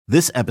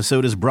This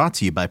episode is brought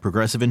to you by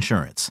Progressive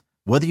Insurance.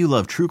 Whether you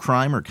love true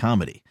crime or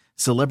comedy,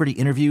 celebrity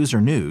interviews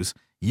or news,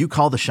 you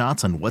call the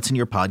shots on what's in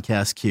your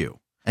podcast queue.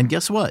 And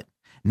guess what?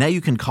 Now you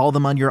can call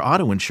them on your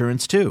auto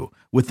insurance too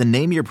with the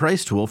Name Your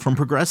Price tool from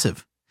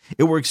Progressive.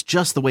 It works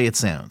just the way it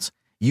sounds.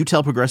 You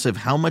tell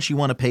Progressive how much you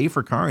want to pay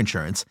for car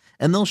insurance,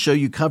 and they'll show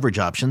you coverage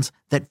options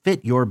that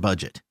fit your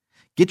budget.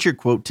 Get your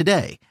quote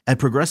today at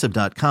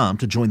Progressive.com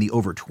to join the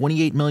over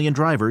 28 million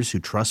drivers who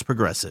trust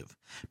Progressive.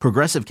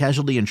 Progressive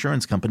Casualty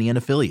Insurance Company and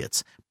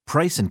Affiliates.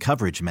 Price and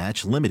coverage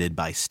match limited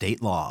by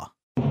state law.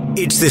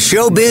 It's the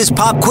Showbiz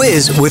Pop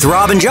Quiz with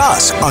Rob and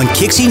Joss on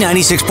Kixie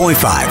 96.5.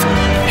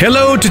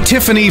 Hello to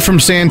Tiffany from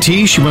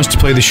Santee. She wants to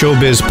play the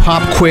Showbiz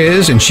Pop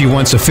Quiz, and she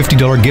wants a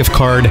 $50 gift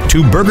card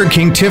to Burger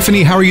King.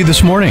 Tiffany, how are you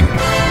this morning?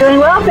 Doing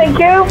well, thank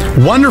you.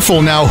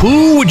 Wonderful. Now,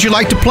 who would you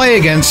like to play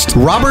against,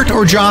 Robert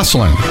or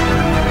Jocelyn?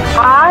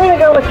 I'm going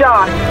to go with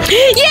John. Yay!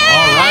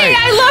 All right.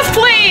 I love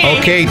playing.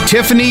 Okay,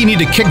 Tiffany, you need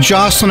to kick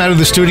Jocelyn out of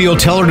the studio.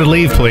 Tell her to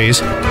leave,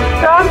 please.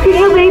 John, can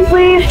you leave,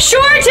 please?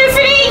 Sure,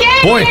 Tiffany.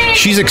 Yay! Boy,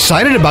 she's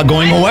excited about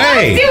going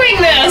away. I'm doing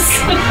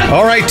this.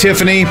 All right,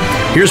 Tiffany,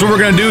 here's what we're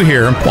going to do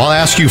here. I'll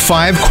ask you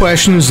 5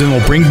 questions, then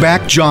we'll bring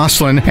back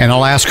Jocelyn, and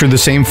I'll ask her the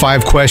same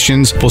 5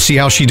 questions. We'll see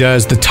how she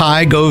does. The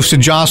tie goes to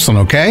Jocelyn,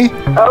 okay?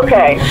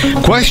 Okay.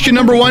 Question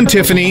number 1,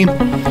 Tiffany.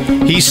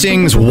 He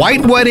sings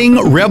White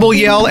Wedding, Rebel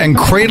Yell, and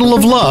Cradle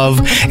of Love,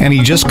 and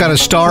he just got a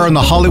star on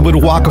the Hollywood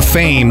Walk of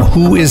Fame.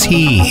 Who is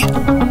he?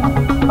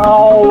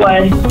 Oh,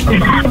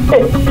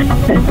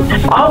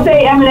 I'll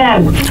say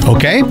Eminem.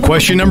 Okay.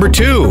 Question number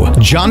 2.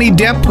 Johnny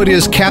Depp put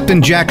his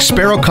Captain Jack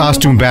Sparrow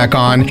costume back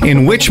on.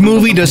 In which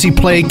movie does he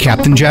play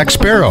Captain Jack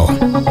Sparrow?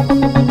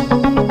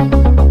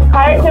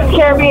 Pirates of the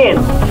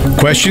Caribbean.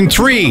 Question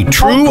 3.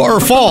 True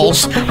or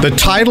false, the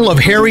title of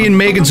Harry and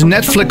Meghan's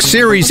Netflix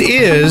series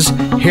is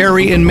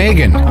Harry and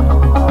Meghan?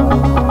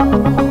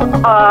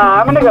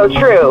 I'm going to go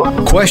true.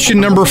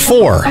 Question number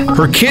 4.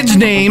 Her kids'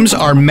 names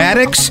are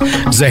Maddox,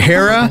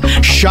 Zahara,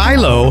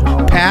 Shiloh,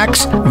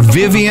 Pax,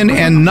 Vivian,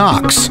 and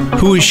Knox.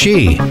 Who is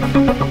she?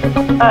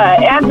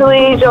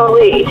 Angelina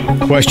Jolie.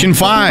 Question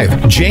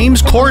 5.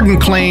 James Corden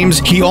claims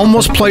he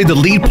almost played the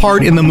lead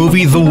part in the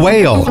movie The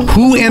Whale.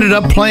 Who ended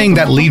up playing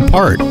that lead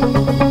part?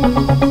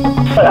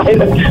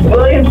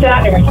 William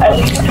Shatner.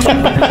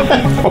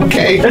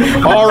 Okay.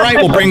 All right.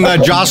 We'll bring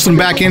Jocelyn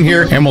back in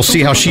here, and we'll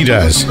see how she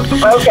does.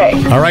 Okay.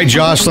 All right,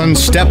 Jocelyn,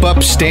 step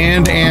up,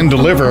 stand, and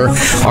deliver.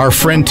 Our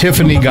friend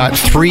Tiffany got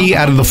 3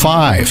 out of the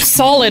 5.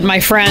 Solid, my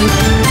friend.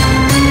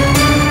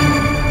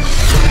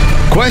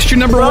 Question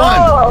number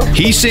 1.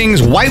 He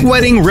sings White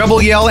Wedding,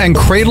 Rebel Yell, and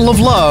Cradle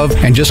of Love,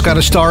 and just got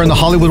a star in the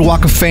Hollywood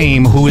Walk of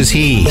Fame. Who is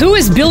he? Who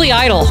is Billy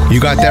Idol?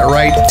 You got that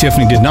right.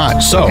 Tiffany did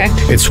not. So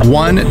It's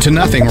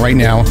 1-0 right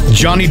now.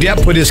 Johnny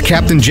Depp put his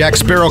Captain Jack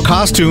Sparrow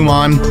costume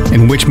on.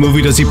 In which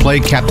movie does he play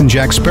Captain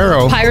Jack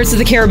Sparrow? Pirates of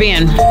the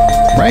Caribbean.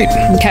 Right.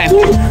 Okay.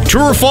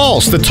 True or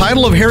false? The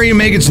title of Harry and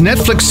Meghan's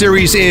Netflix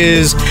series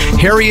is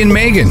Harry and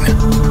Meghan.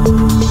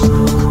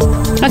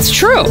 That's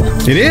true.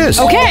 It is.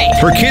 Okay.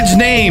 Her kids'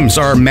 names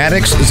are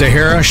Maddox,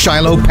 Zahara,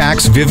 Shiloh,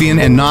 Pax, Vivian,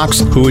 and Knox.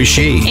 Who is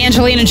she?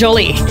 Angelina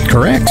Jolie.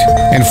 Correct.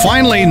 And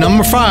finally,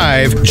 number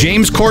 5,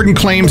 James Corden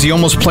claims he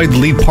almost played the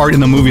lead part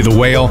in the movie The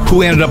Whale.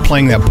 Who ended up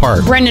playing that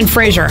part? Brendan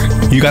Fraser.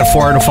 You got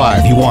 4 out of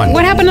 5. He won.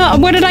 What happened?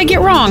 What did I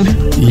get wrong?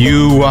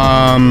 You,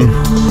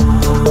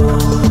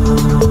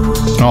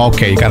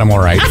 Okay, you got him all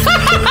right.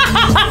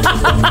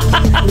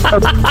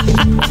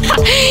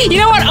 You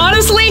know what?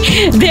 Honestly,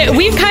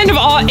 we've kind of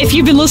all, if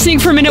you've been listening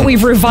for a minute,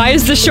 we've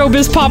revised the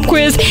Showbiz Pop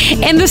Quiz,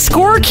 and the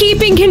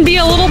scorekeeping can be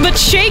a little bit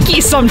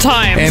shaky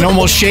sometimes. And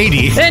almost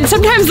shady. And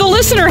sometimes the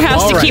listener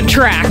has to keep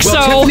track.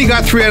 Well, so Tiffany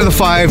got 3 out of the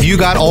 5. You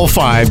got all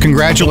 5.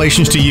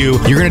 Congratulations to you.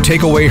 You're going to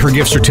take away her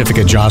gift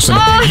certificate, Jocelyn.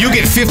 You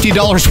get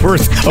 $50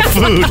 worth of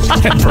food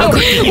at Burger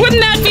King.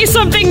 Wouldn't that be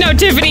something? No,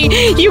 Tiffany,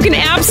 you can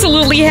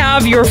absolutely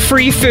have your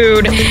free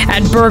food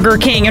at Burger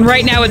King. And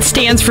right now it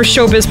stands for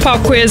Showbiz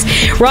Pop Quiz.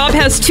 Rob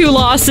has 2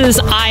 losses.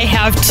 I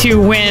have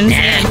 2 wins.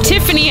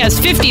 Tiffany has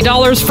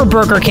 $50 for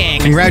Burger King.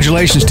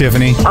 Congratulations,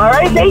 Tiffany. All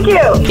right, thank you.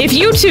 If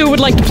you too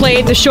would like to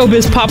play the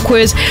Showbiz Pop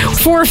Quiz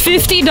for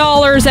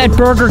 $50 at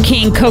Burger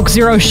King, Coke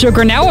Zero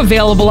Sugar now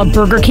available at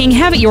Burger King.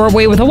 Have it your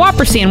way with a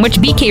Whopper sandwich,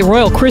 BK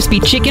Royal Crispy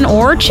Chicken,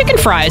 or chicken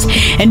fries.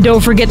 And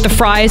don't forget the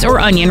fries or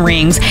onion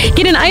rings.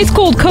 Get an ice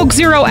cold Coke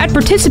Zero at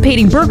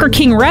participating Burger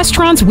King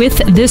restaurants with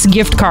this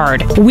gift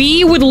card.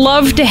 We would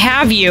love to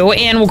have you,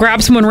 and we'll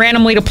grab someone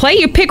randomly to play.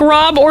 You pick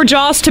Rob or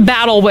Joss to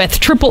battle with.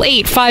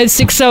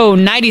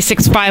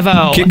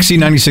 888-560-9650. Kixie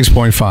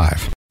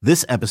 96.5.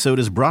 This episode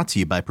is brought to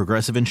you by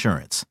Progressive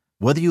Insurance.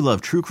 Whether you love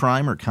true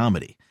crime or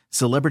comedy,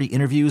 celebrity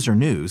interviews or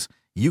news,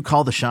 you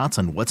call the shots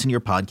on what's in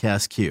your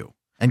podcast queue.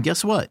 And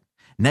guess what?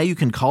 Now you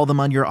can call them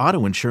on your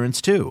auto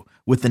insurance too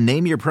with the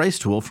Name Your Price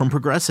tool from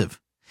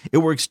Progressive. It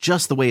works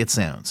just the way it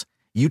sounds.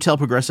 You tell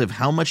Progressive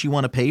how much you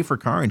want to pay for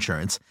car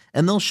insurance,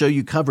 and they'll show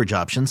you coverage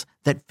options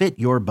that fit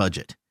your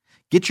budget.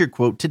 Get your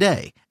quote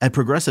today at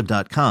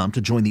Progressive.com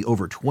to join the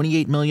over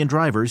 28 million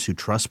drivers who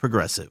trust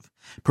Progressive.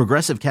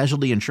 Progressive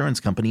Casualty Insurance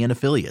Company and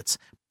Affiliates.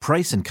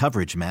 Price and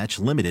coverage match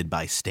limited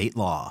by state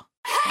law.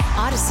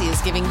 Odyssey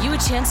is giving you a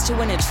chance to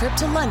win a trip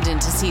to London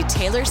to see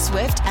Taylor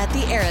Swift at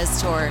the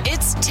Eras Tour.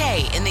 It's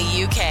Tay in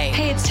the UK.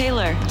 Hey, it's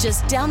Taylor.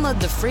 Just download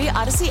the free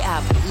Odyssey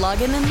app,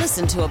 log in and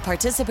listen to a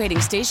participating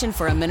station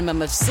for a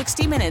minimum of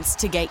 60 minutes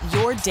to get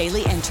your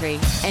daily entry.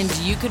 And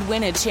you could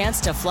win a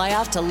chance to fly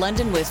off to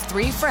London with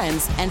 3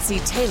 friends and see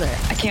Taylor.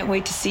 I can't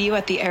wait to see you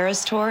at the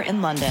Eras Tour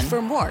in London.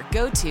 For more,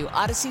 go to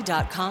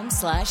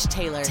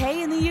odyssey.com/Taylor.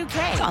 Tay in the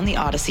UK. It's on the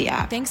Odyssey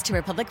app. Thanks to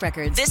Republic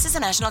Records. This is a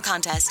national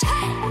contest.